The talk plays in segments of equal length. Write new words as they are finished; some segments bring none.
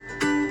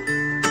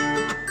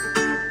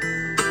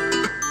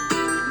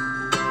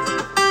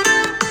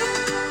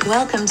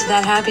Welcome to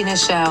That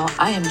Happiness Show.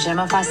 I am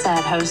Gemma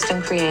Fawcett, host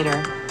and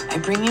creator. I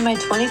bring you my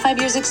 25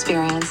 years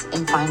experience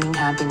in finding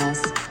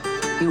happiness.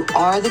 You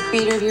are the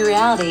creator of your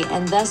reality,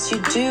 and thus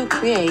you do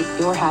create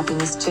your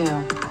happiness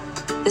too.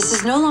 This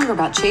is no longer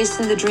about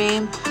chasing the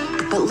dream,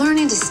 but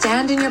learning to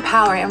stand in your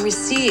power and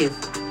receive.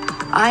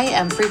 I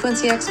am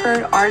frequency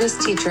expert,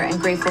 artist, teacher, and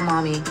grateful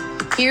mommy,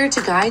 here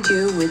to guide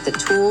you with the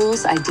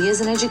tools, ideas,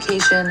 and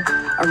education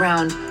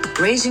around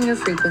raising your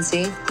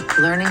frequency,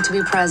 learning to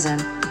be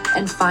present,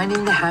 and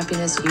finding the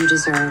happiness you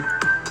deserve.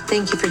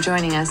 Thank you for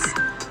joining us.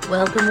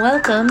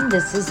 Welcome.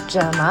 This is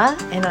Gemma,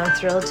 and I'm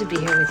thrilled to be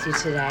here with you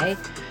today.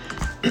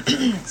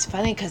 It's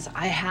funny because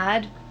I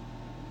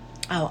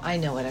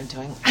know what I'm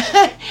doing.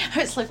 I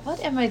was like, what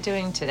am I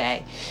doing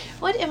today?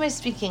 What am I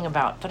speaking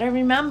about? But I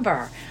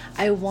remember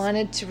I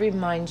wanted to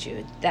remind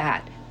you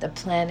that the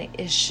planet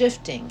is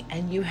shifting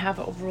and you have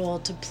a role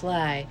to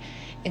play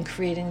in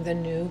creating the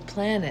new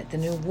planet, the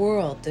new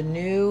world, the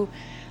new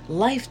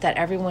life that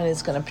everyone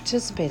is going to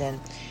participate in.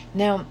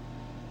 Now,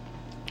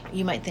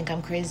 you might think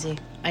I'm crazy.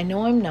 I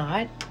know I'm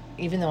not,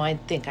 even though I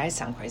think I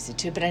sound crazy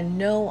too, but I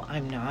know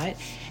I'm not.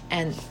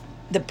 And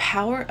the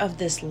power of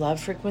this love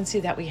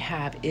frequency that we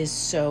have is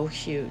so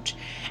huge.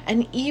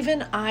 And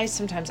even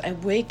sometimes I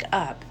wake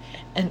up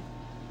and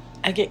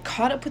I get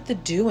caught up with the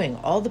doing,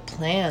 all the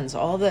plans,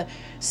 all the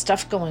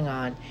stuff going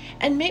on.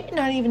 And maybe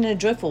not even in a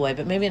joyful way,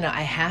 but maybe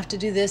I have to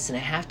do this and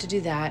I have to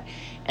do that.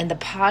 And the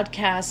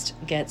podcast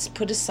gets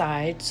put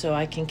aside so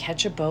I can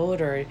catch a boat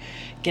or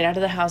get out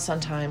of the house on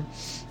time.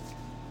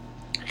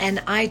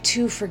 And I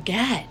too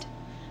forget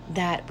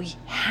that we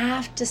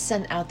have to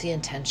send out the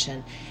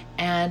intention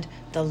and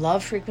the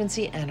love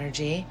frequency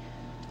energy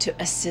to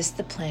assist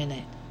the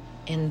planet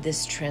in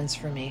this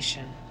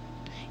transformation.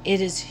 It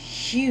is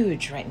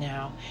huge right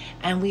now,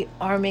 and we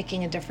are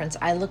making a difference.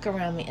 I look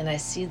around me and I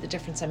see the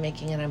difference I'm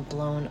making, and I'm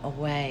blown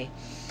away.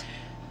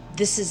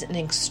 This is an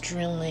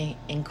extremely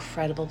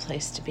incredible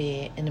place to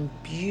be, in a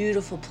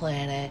beautiful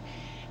planet,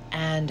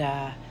 and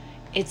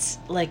it's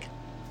like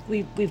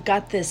we've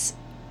got this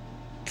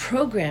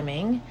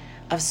programming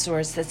of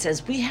sorts that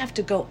says we have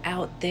to go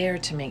out there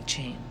to make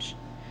change.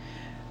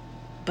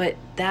 But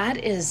that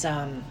is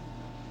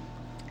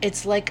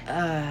it's like,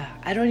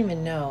 I don't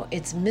even know,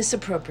 it's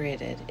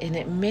misappropriated, and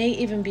it may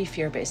even be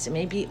fear-based. It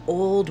may be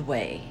old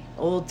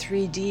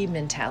 3D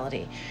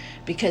mentality,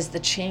 because the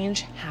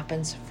change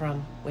happens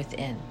from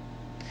within.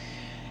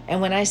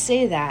 And when I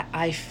say that,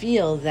 I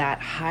feel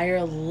that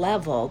higher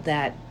level,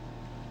 that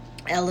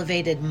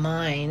elevated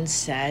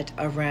mindset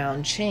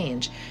around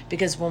change,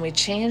 because when we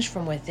change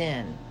from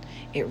within,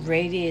 it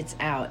radiates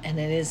out, and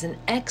it is an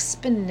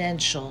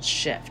exponential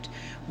shift.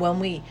 When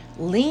we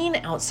lean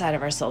outside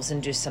of ourselves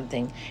and do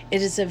something,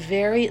 it is a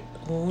very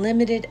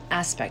limited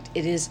aspect.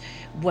 It is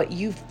what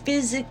you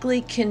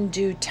physically can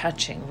do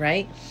touching,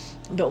 right?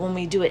 But when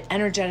we do it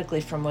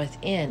energetically from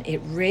within,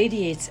 it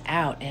radiates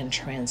out and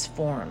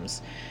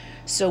transforms.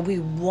 So we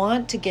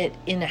want to get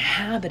in a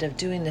habit of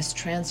doing this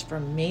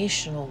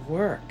transformational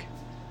work.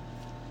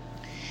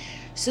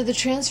 So the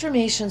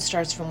transformation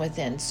starts from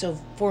within. So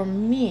for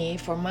me,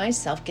 for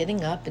myself,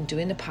 getting up and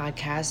doing the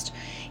podcast,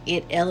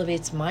 it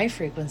elevates my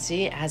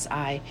frequency as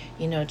I,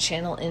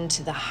 channel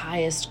into the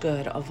highest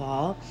good of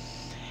all.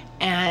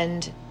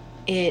 And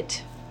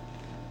it's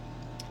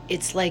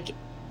like,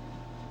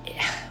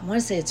 I want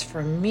to say it's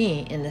for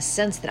me in the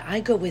sense that I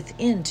go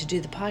within to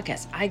do the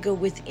podcast. I go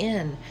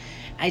within,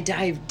 I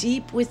dive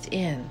deep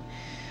within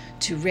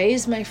to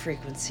raise my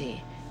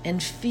frequency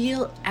and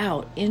feel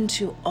out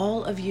into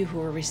all of you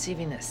who are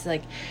receiving this.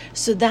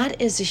 So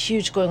that is a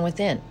huge going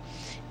within.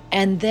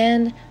 And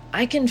then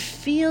I can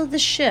feel the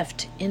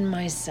shift in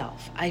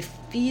myself. I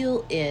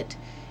feel it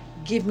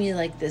give me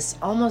like this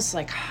almost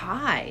like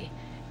high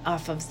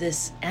off of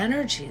this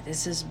energy.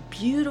 This is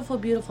beautiful,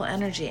 beautiful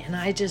energy. And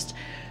I just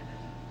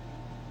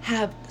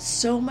have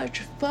so much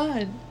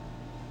fun.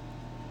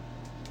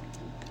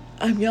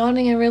 I'm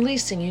yawning and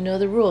releasing. You know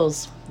the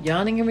rules.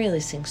 Yawning and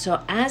releasing.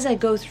 So as I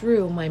go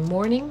through my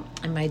morning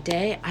and my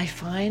day, I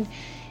find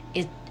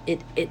it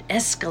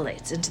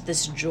escalates into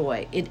this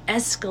joy. It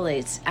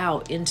escalates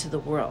out into the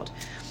world.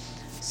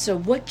 So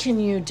what can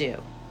you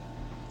do?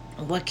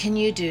 What can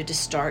you do to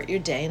start your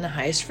day in the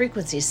highest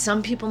frequency?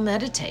 Some people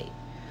meditate.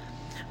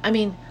 I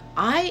mean,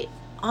 I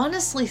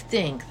honestly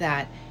think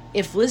that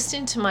if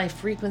listening to my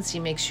frequency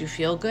makes you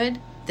feel good,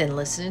 then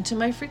listening to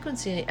my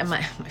frequency and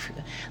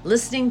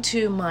listening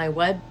to my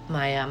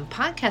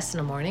podcast in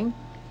the morning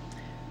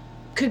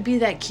could be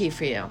that key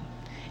for you.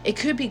 It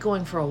could be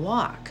going for a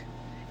walk.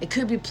 It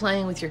could be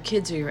playing with your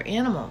kids or your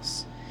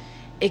animals.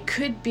 It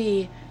could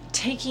be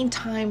taking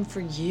time for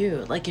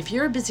you. Like if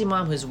you're a busy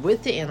mom who's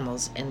with the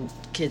animals and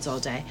kids all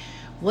day,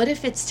 what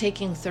if it's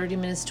taking 30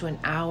 minutes to an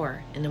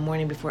hour in the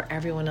morning before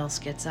everyone else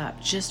gets up,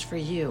 just for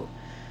you,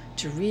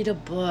 to read a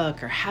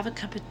book or have a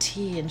cup of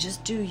tea and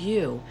just do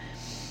you?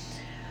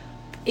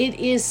 It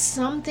is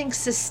something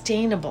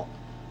sustainable.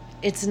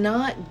 It's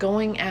not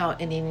going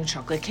out and eating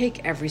chocolate cake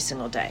every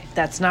single day.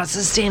 That's not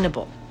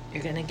sustainable.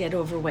 You're going to get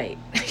overweight.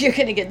 You're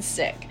going to get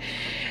sick.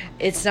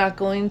 It's not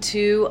going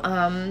to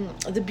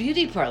the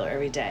beauty parlor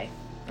every day.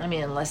 I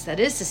mean, unless that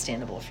is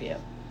sustainable for you.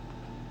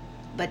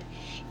 But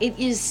it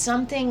is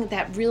something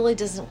that really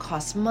doesn't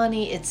cost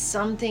money. It's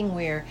something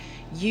where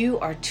you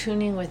are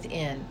tuning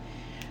within.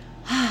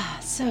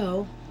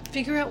 So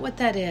figure out what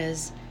that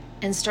is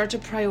and start to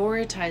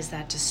prioritize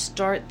that to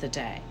start the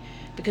day.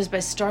 Because by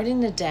starting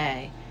the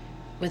day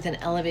with an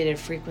elevated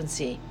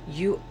frequency,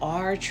 you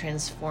are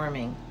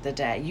transforming the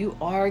day. You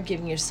are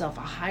giving yourself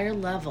a higher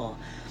level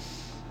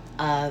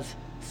of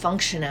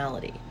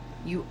functionality.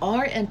 You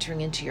are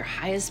entering into your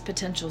highest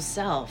potential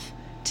self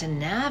to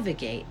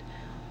navigate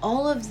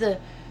all of the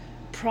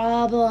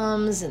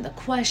problems and the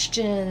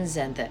questions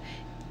and the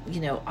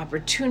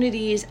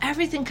opportunities.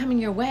 Everything coming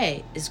your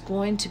way is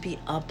going to be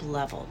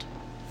up-leveled.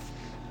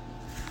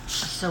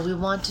 So we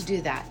want to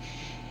do that.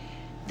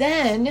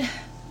 Then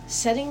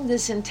setting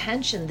this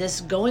intention, this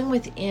going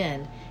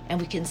within,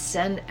 and we can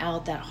send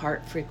out that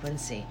heart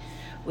frequency.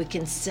 We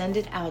can send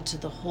it out to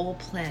the whole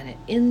planet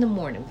in the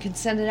morning. We can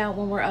send it out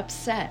when we're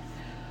upset.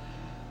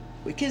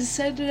 We can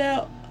send it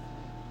out,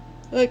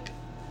 like,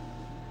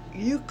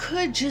 you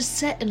could just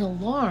set an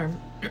alarm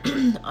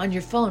on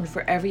your phone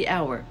for every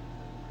hour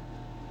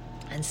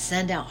and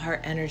send out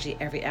heart energy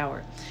every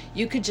hour.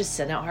 You could just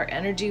send out heart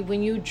energy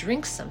when you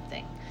drink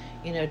something.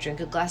 Drink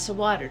a glass of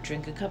water,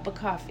 drink a cup of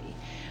coffee.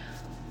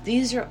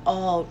 These are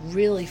all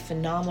really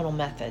phenomenal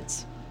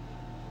methods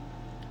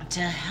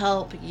to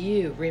help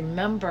you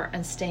remember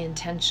and stay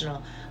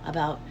intentional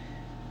about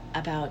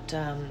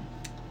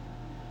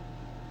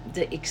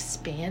the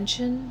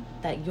expansion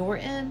that you're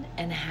in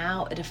and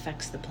how it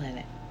affects the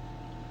planet.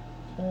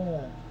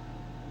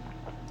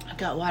 I've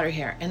got water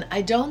here, and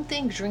I don't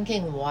think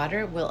drinking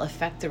water will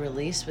affect the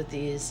release with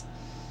these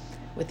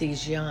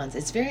yawns.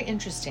 It's very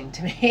interesting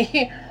to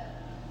me.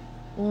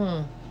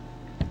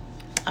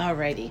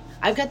 Alrighty,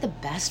 I've got the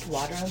best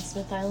water on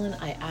Smith Island.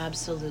 I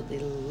absolutely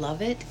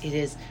love it. It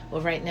is, well,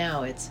 right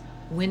now it's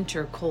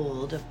winter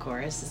cold, of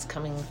course. It's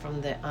coming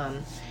from the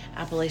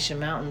Appalachian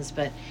Mountains,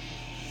 but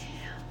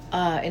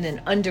in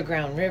an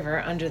underground river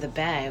under the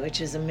bay,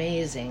 which is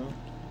amazing.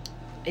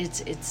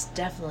 It's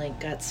definitely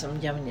got some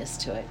yumminess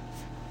to it.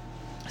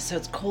 So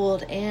it's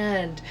cold,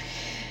 and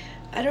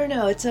I don't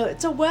know, it's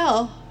a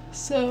well,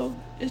 so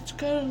it's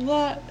got a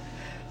lot.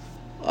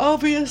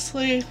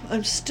 Obviously,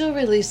 I'm still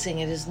releasing.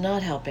 It is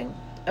not helping.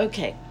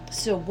 Okay,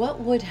 so what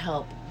would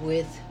help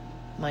with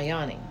my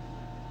yawning?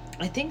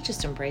 I think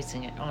just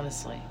embracing it,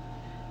 honestly.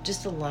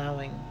 Just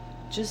allowing.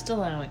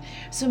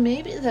 So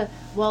maybe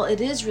while it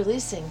is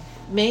releasing,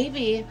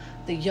 maybe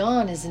the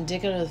yawn is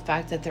indicative of the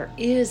fact that there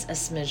is a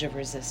smidge of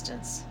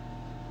resistance.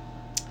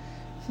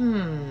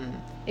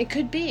 It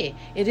could be.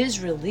 It is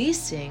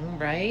releasing,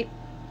 right?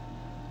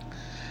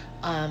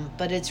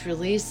 But it's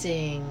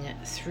releasing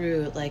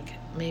through like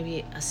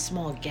maybe a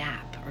small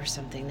gap or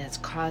something that's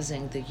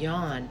causing the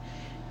yawn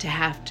to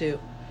have to.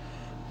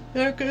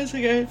 There it goes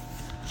again.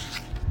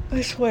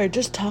 I swear,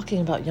 just talking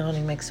about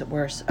yawning makes it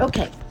worse.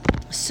 Okay,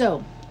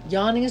 so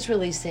yawning is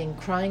releasing,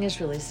 crying is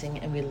releasing,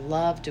 and we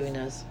love doing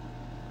those.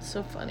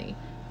 So funny.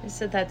 I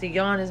said that the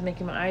yawn is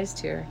making my eyes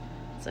tear.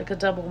 It's like a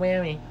double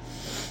whammy.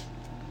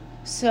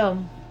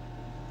 So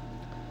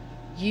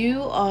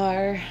you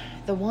are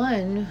the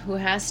one who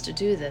has to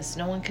do this.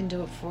 No one can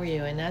do it for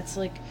you, and that's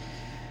like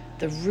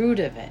the root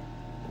of it.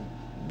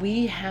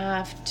 We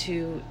have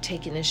to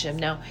take initiative.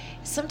 Now,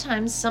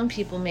 sometimes some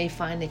people may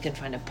find they can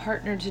find a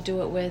partner to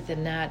do it with,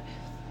 and that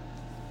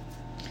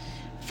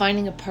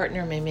finding a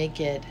partner may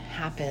make it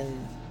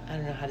happen, I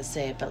don't know how to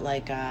say it, but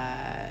like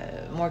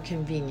more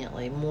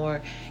conveniently,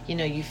 more,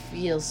 you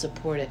feel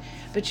supported.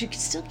 But you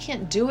still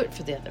can't do it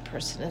for the other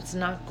person. It's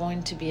not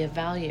going to be of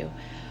value.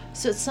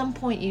 So at some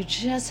point, you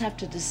just have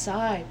to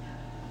decide,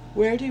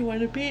 where do you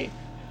want to be?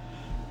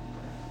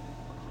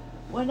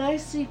 When I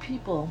see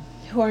people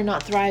who are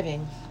not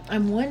thriving,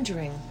 I'm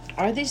wondering,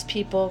 are these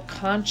people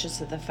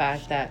conscious of the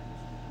fact that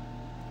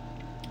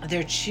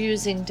they're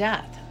choosing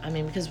death? I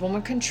mean, because when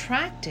we're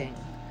contracting,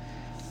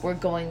 we're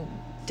going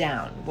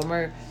down. When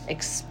we're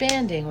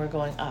expanding, we're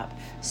going up.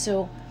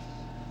 So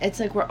it's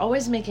like we're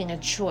always making a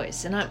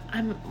choice. And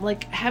I'm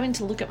like having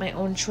to look at my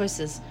own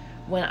choices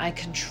when I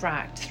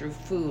contract through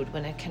food,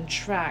 when I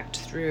contract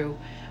through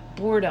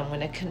boredom,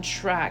 when I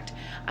contract.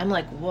 I'm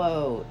like,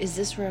 whoa, is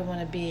this where I want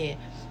to be?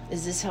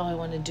 Is this how I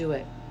want to do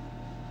it?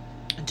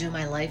 Do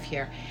my life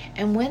here?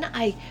 And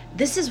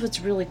this is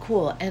what's really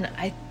cool. And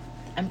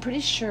I'm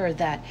pretty sure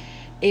that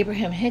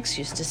Abraham Hicks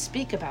used to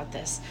speak about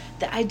this.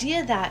 The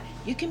idea that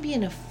you can be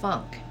in a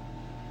funk,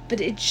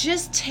 but it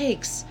just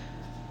takes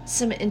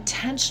some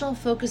intentional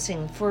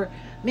focusing for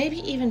maybe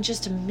even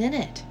just a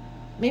minute,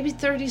 maybe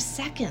 30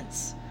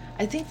 seconds.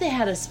 I think they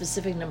had a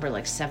specific number,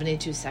 like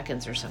 72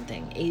 seconds or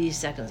something, 80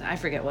 seconds. I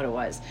forget what it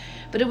was.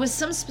 But it was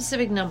some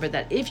specific number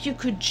that if you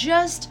could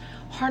just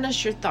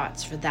harness your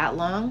thoughts for that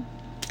long,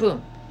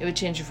 boom, it would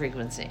change your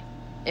frequency.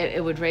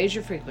 It would raise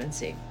your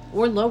frequency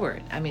or lower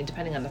it, I mean,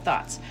 depending on the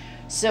thoughts.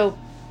 So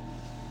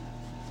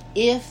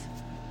if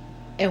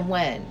and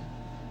when,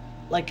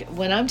 like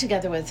when I'm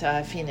together with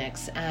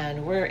Phoenix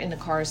and we're in the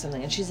car or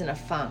something and she's in a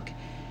funk,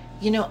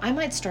 I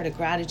might start a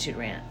gratitude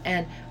rant,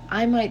 and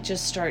I might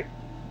just start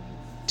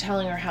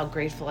telling her how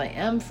grateful I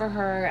am for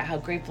her, how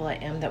grateful I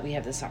am that we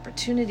have this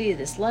opportunity,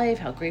 this life,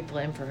 how grateful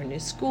I am for her new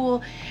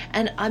school.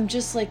 And I'm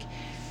just like,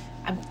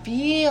 I'm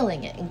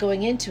feeling it and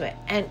going into it.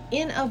 And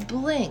in a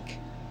blink,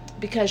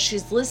 because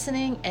she's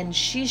listening and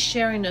she's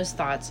sharing those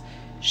thoughts,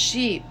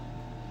 she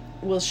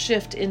will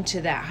shift into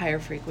that higher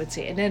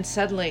frequency. And then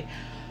suddenly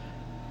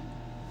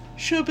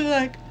she'll be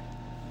like,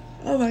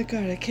 oh my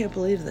God, I can't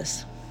believe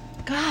this.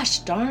 Gosh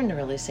darn, they're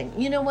releasing.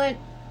 You know what?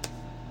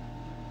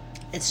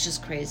 It's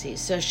just crazy.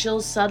 So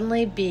she'll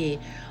suddenly be,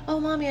 oh,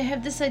 Mommy, I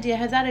have this idea, I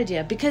have that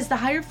idea. Because the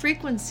higher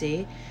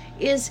frequency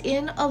is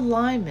in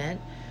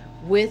alignment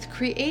with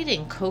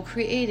creating,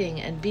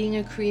 co-creating, and being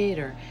a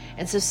creator.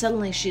 And so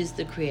suddenly she's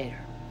the creator.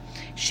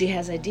 She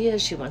has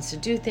ideas, she wants to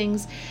do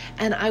things.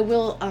 And I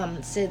will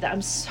say that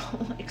I'm so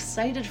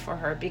excited for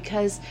her,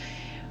 because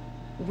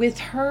with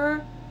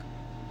her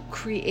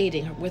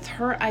creating, with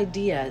her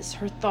ideas,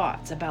 her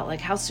thoughts about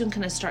like, how soon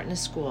can I start in a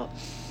school?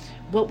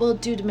 What will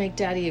it do to make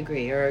Daddy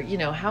agree? Or,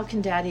 how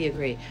can Daddy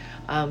agree?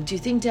 Do you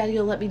think Daddy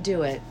will let me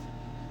do it?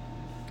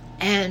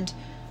 And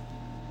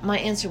my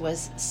answer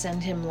was,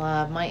 send him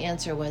love. My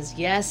answer was,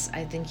 yes,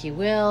 I think he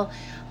will.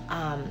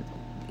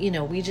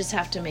 We just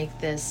have to make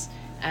this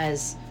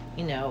as,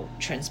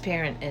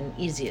 transparent and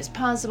easy as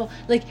possible.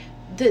 Like,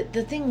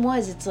 the thing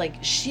was, it's like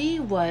she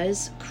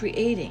was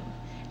creating.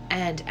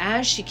 And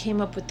as she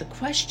came up with the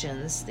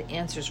questions, the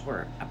answers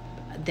were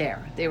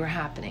there. They were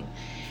happening.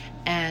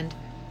 And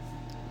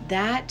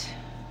that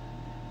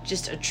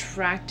just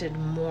attracted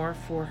more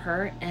for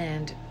her,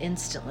 and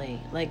instantly,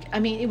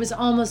 it was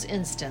almost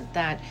instant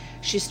that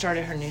she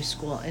started her new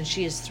school and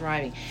she is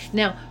thriving.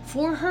 Now,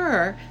 for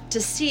her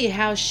to see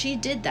how she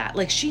did that,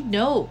 she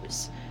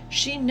knows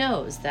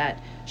that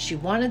she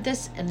wanted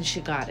this and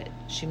she got it.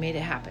 She made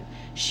it happen.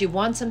 She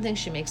wants something,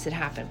 she makes it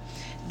happen.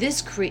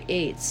 This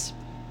creates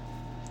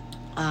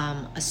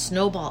a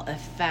snowball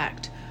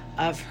effect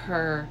of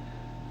her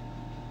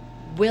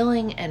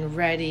willing and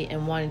ready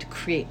and wanting to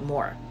create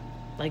more.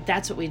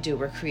 That's what we do.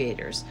 We're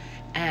creators.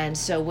 And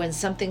so when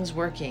something's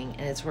working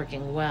and it's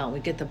working well, we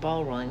get the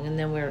ball rolling, and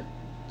then we're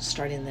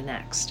starting the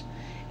next.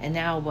 And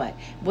now what?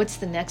 What's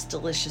the next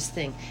delicious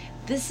thing?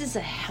 This is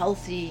a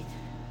healthy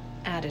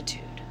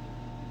attitude.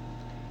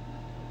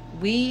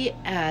 We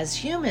as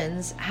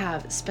humans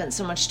have spent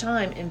so much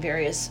time in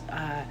various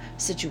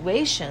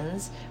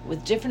situations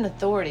with different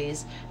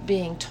authorities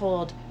being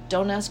told,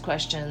 don't ask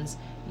questions,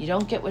 you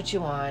don't get what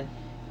you want,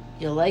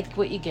 you like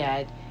what you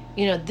get.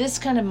 This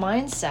kind of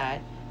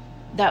mindset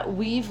that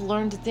we've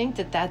learned to think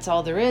that that's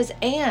all there is,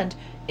 and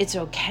it's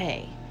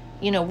okay.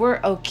 We're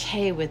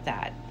okay with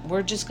that.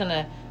 We're just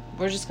gonna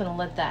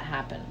let that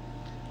happen.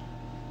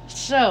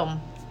 So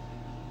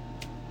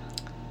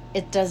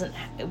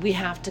we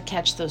have to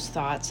catch those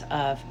thoughts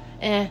of,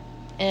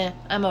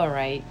 I'm all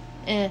right.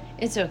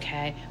 It's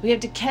okay. We have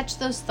to catch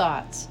those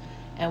thoughts,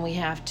 and we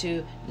have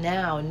to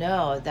now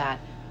know that,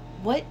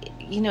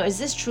 is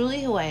this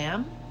truly who I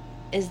am?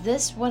 Is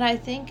this what I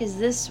think? Is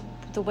this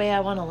the way I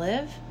want to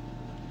live?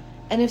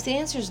 And if the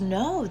answer is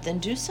no, then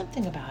do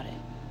something about it.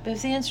 But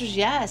if the answer is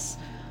yes,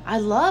 I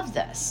love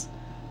this,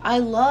 I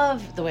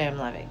love the way I'm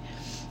living,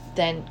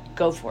 then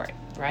go for it,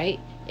 right?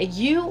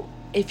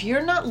 If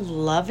you're not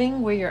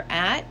loving where you're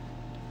at,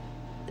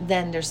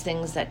 then there's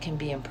things that can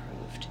be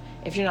improved.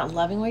 If you're not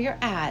loving where you're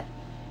at,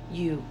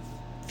 you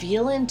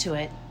feel into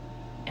it,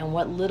 and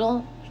what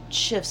little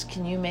shifts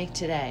can you make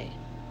today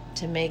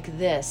to make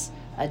this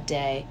a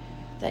day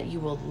that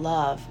you will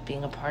love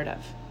being a part of?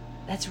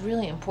 That's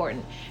really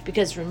important,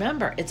 because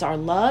remember, it's our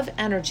love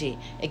energy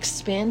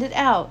expanded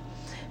out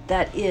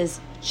that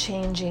is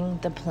changing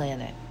the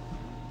planet.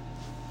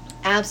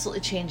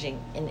 Absolutely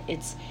changing. And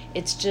it's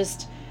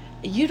just,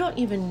 you don't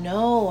even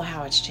know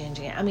how it's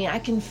changing it. I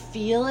can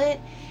feel it,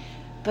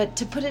 but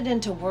to put it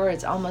into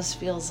words almost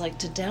feels like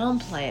to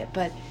downplay it.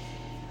 But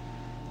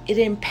it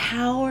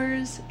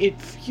empowers,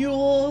 it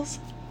fuels,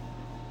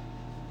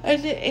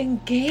 and it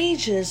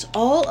engages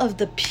all of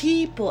the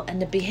people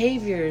and the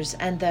behaviors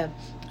and the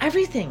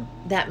everything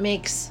that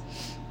makes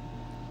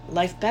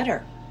life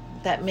better,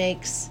 that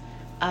makes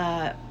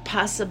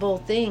possible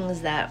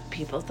things that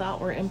people thought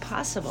were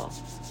impossible.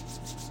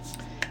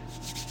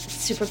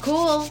 Super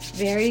cool.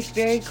 Very,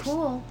 very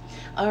cool.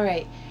 All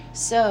right.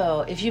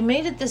 So if you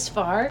made it this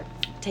far,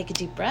 take a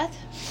deep breath.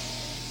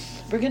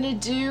 We're going to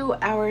do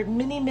our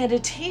mini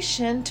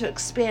meditation to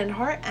expand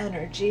heart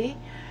energy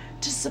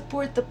to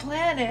support the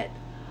planet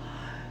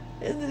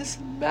in this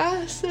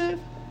massive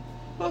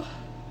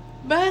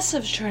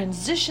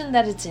transition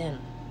that it's in.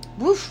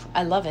 Woof,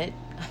 I love it.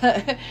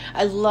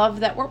 I love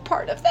that we're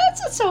part of that.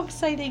 It's so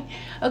exciting.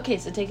 Okay,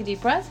 so take a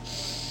deep breath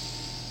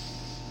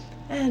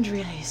and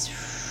release.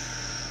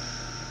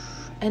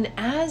 And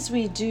as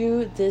we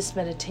do this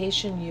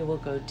meditation, you will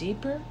go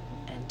deeper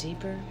and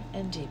deeper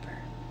and deeper.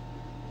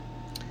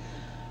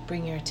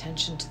 Bring your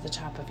attention to the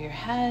top of your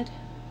head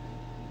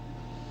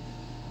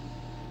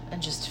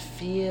and just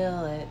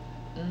feel it.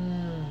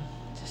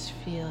 Just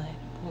feel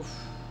it.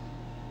 Oof.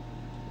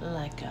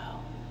 Let go.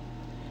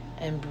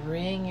 And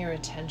bring your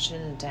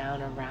attention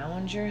down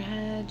around your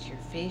head, your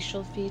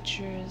facial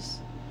features,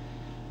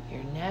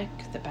 your neck,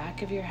 the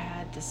back of your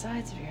head, the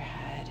sides of your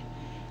head,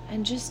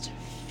 and just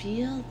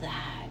feel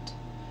that.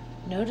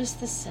 Notice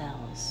the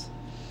cells.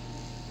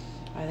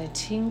 Are they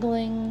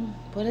tingling?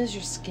 What does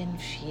your skin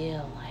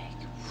feel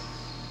like?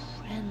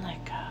 And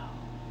let go.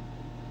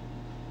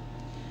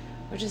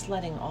 We're just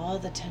letting all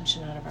the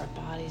tension out of our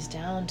bodies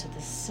down to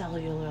the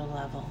cellular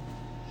level.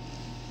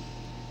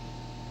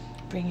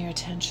 Bring your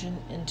attention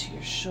into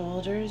your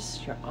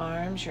shoulders, your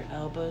arms, your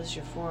elbows,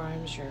 your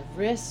forearms, your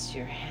wrists,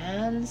 your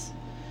hands,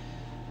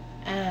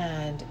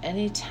 and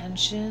any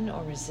tension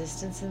or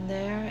resistance in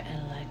there,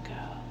 and let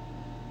go.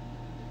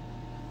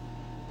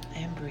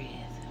 And breathe.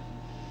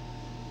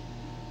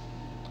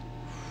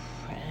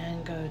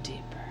 And go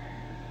deeper.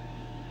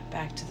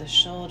 Back to the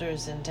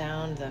shoulders and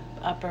down the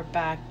upper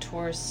back,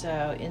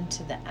 torso,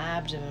 into the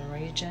abdomen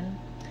region.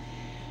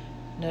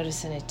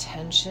 Notice any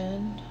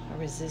tension or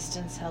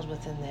resistance held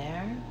within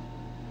there.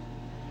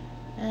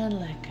 And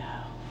let go.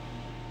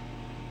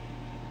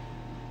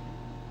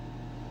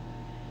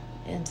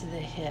 Into the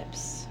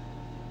hips.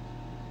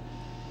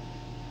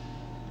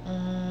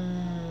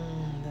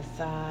 The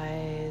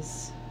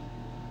thighs.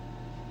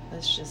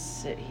 Let's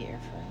just sit here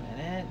for a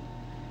minute.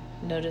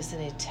 Notice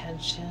any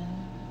tension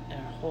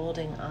or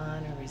holding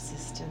on or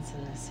resistance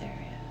in this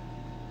area.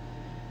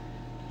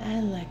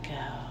 And let go.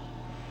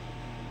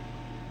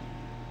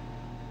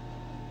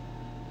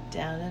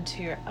 Down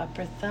into your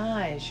upper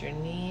thighs, your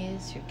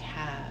knees, your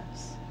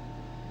calves.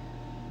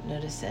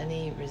 Notice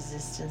any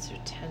resistance or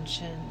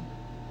tension,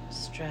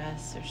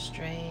 stress or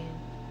strain,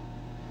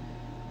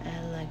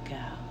 and let go.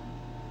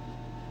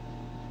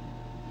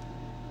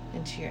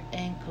 Into your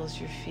ankles,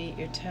 your feet,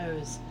 your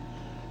toes.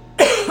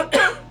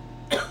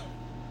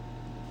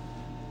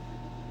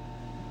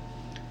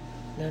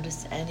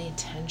 Notice any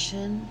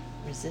tension,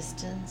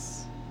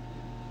 resistance.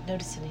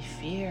 Notice any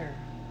fear,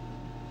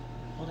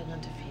 holding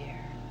on to fear.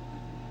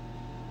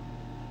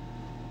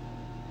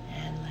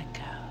 And let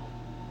go.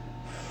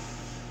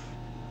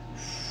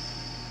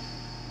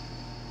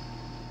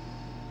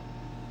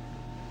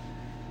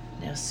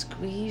 Now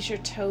squeeze your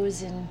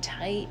toes in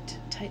tight,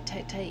 tight,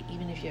 tight, tight.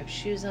 Even if you have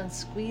shoes on,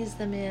 squeeze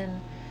them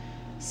in.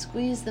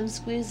 Squeeze them,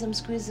 squeeze them,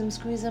 squeeze them,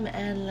 squeeze them,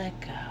 and let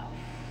go.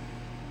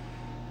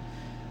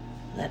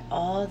 Let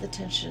all the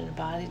tension in the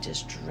body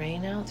just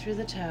drain out through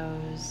the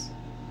toes.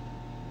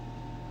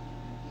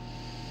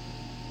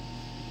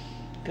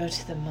 Go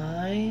to the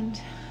mind,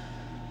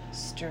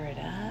 stir it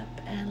up,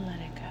 and let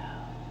it go.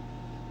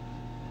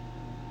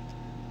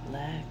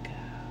 Let go.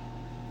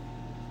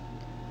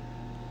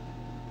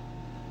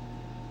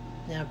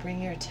 Now bring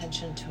your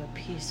attention to a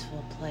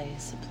peaceful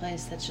place, a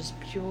place that's just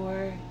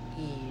pure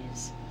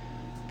ease,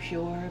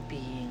 pure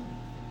being.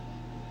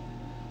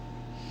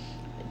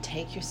 And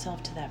take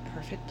yourself to that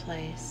perfect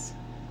place.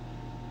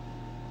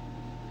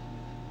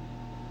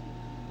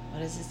 What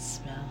does it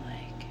smell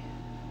like?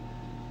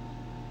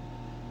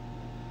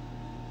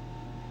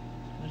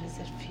 What does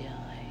it feel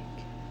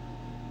like?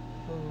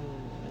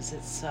 Ooh, is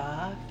it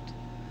soft?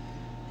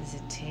 Is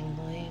it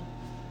tingly?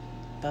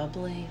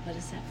 Bubbly? What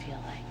does that feel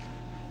like?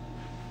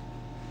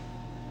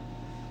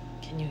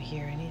 Can you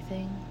hear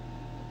anything?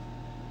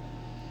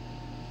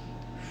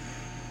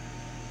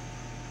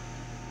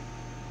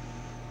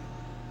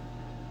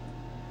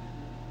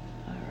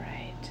 All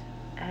right,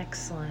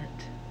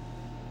 excellent.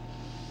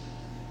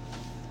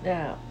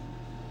 Now,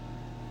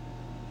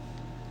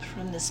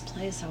 from this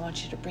place, I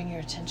want you to bring your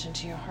attention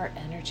to your heart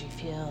energy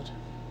field.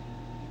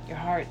 Your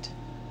heart.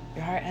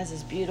 Your heart has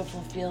this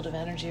beautiful field of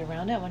energy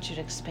around it. I want you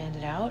to expand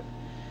it out.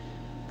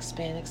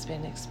 Expand,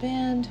 expand,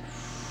 expand.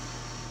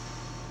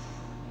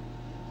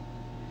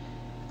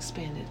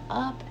 Expand it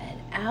up and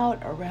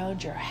out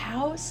around your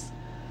house.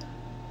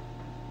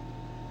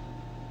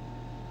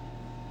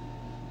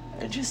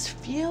 And just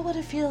feel what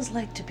it feels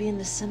like to be in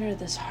the center of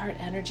this heart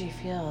energy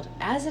field.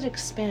 As it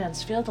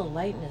expands, feel the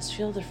lightness,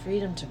 feel the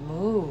freedom to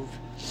move.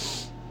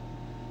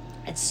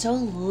 It's so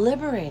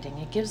liberating.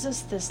 It gives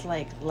us this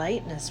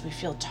lightness. We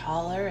feel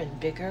taller and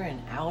bigger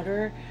and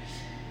outer.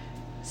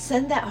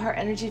 Send that heart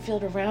energy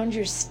field around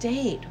your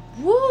state.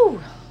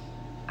 Woo!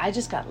 I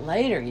just got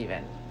lighter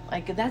even.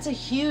 That's a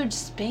huge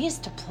space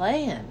to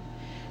play in.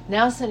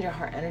 Now send your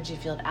heart energy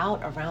field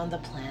out around the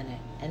planet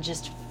and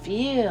just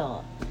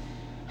feel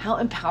how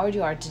empowered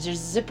you are to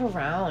just zip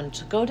around,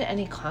 to go to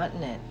any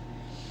continent,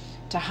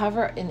 to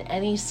hover in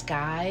any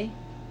sky,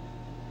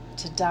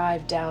 to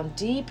dive down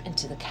deep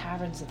into the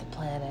caverns of the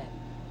planet,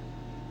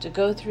 to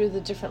go through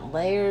the different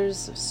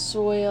layers of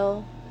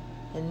soil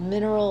and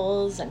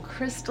minerals and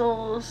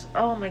crystals.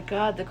 Oh my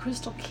God, the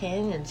crystal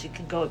canyons you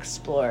can go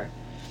explore.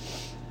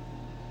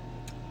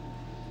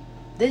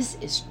 This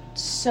is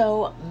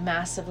so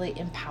massively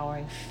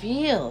empowering.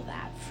 Feel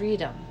that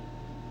freedom.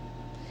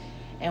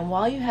 And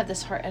while you have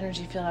this heart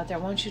energy field out there,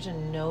 I want you to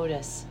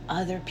notice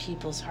other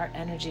people's heart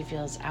energy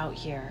fields out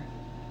here.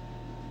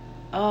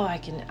 Oh, I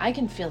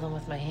can feel them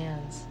with my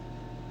hands.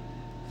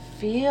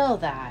 Feel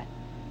that.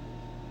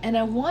 And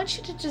I want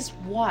you to just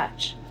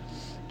watch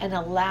and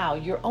allow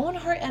your own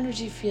heart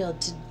energy field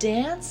to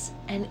dance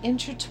and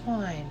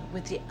intertwine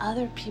with the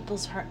other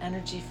people's heart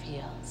energy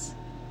fields.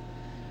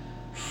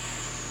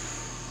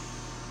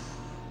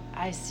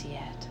 I see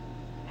it.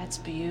 That's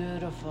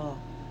beautiful.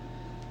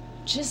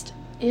 Just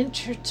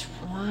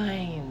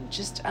intertwine.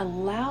 Just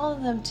allow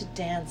them to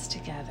dance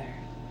together.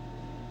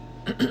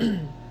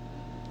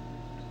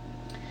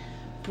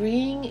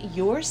 Bring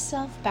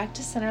yourself back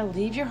to center.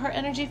 Leave your heart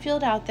energy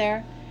field out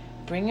there.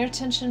 Bring your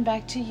attention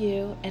back to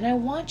you. And I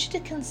want you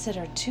to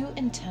consider 2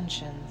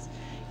 intentions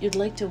you'd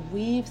like to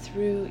weave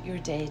through your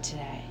day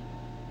today.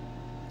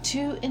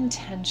 2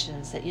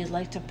 intentions that you'd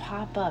like to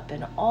pop up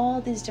in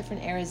all these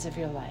different areas of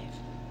your life.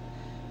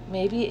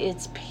 Maybe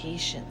it's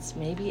patience.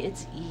 Maybe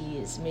it's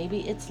ease.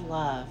 Maybe it's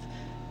love,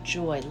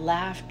 joy,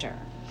 laughter.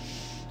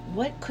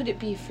 What could it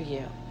be for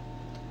you?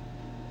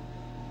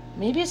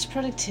 Maybe it's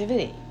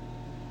productivity.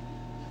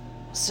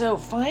 So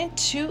find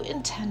 2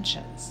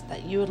 intentions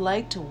that you would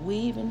like to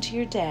weave into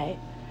your day,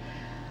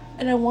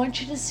 and I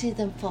want you to see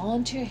them fall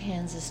into your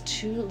hands as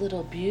 2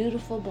 little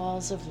beautiful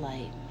balls of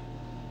light.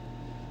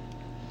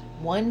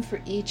 One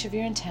for each of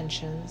your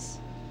intentions,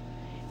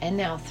 and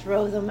now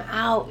throw them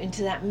out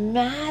into that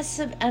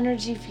massive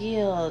energy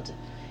field,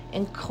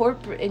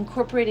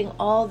 incorporating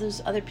all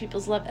those other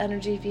people's love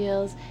energy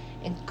fields,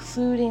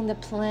 including the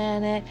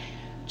planet.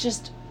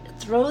 Just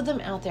throw them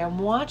out there and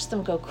watch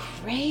them go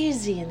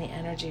crazy in the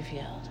energy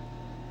field.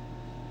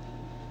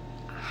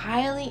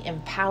 Highly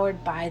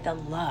empowered by the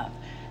love.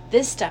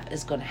 This stuff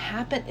is going to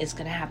happen. It's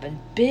going to happen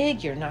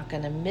big. You're not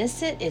going to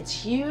miss it. It's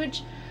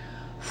huge.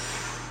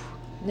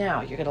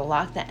 Now you're going to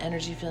lock that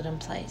energy field in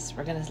place.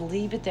 We're going to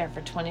leave it there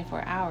for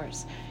 24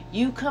 hours.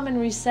 You come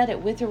and reset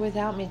it with or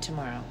without me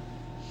tomorrow.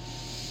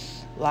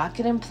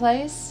 Lock it in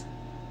place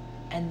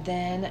and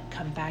then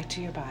come back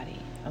to your body.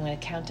 I'm going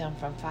to count down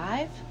from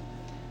 5.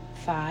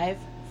 5,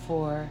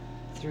 4,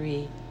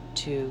 3,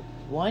 2,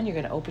 1. You're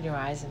going to open your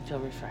eyes and feel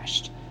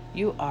refreshed.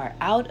 You are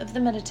out of the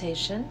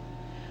meditation,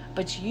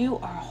 but you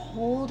are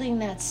holding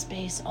that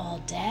space all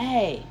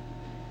day.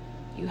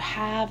 You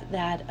have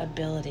that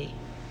ability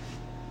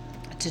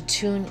to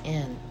tune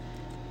in,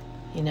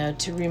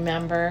 to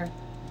remember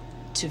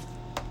to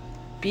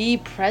be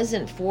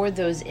present for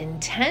those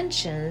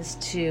intentions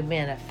to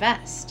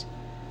manifest.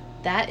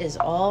 That is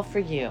all for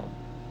you.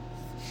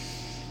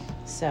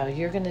 So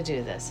you're going to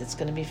do this. It's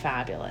going to be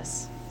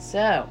fabulous.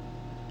 So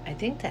I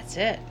think that's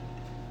it.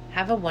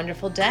 Have a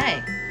wonderful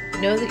day.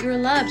 Know that you're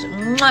loved.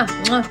 Mwah,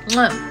 mwah,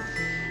 mwah.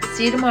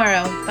 See you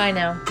tomorrow. Bye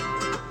now.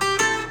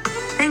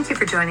 Thank you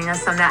for joining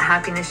us on That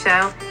Happiness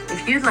Show.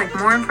 If you'd like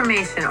more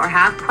information or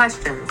have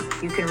questions,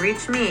 you can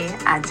reach me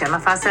at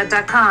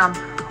GemmaFawcett.com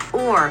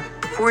or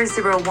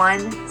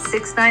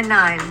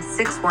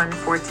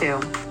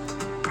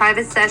 401-699-6142.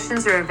 Private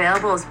sessions are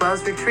available as well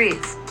as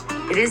retreats.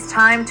 It is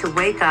time to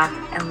wake up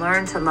and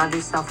learn to love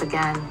yourself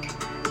again.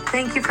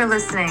 Thank you for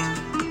listening.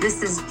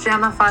 This is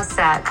Gemma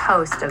Fawcett,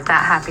 host of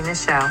That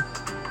Happiness Show.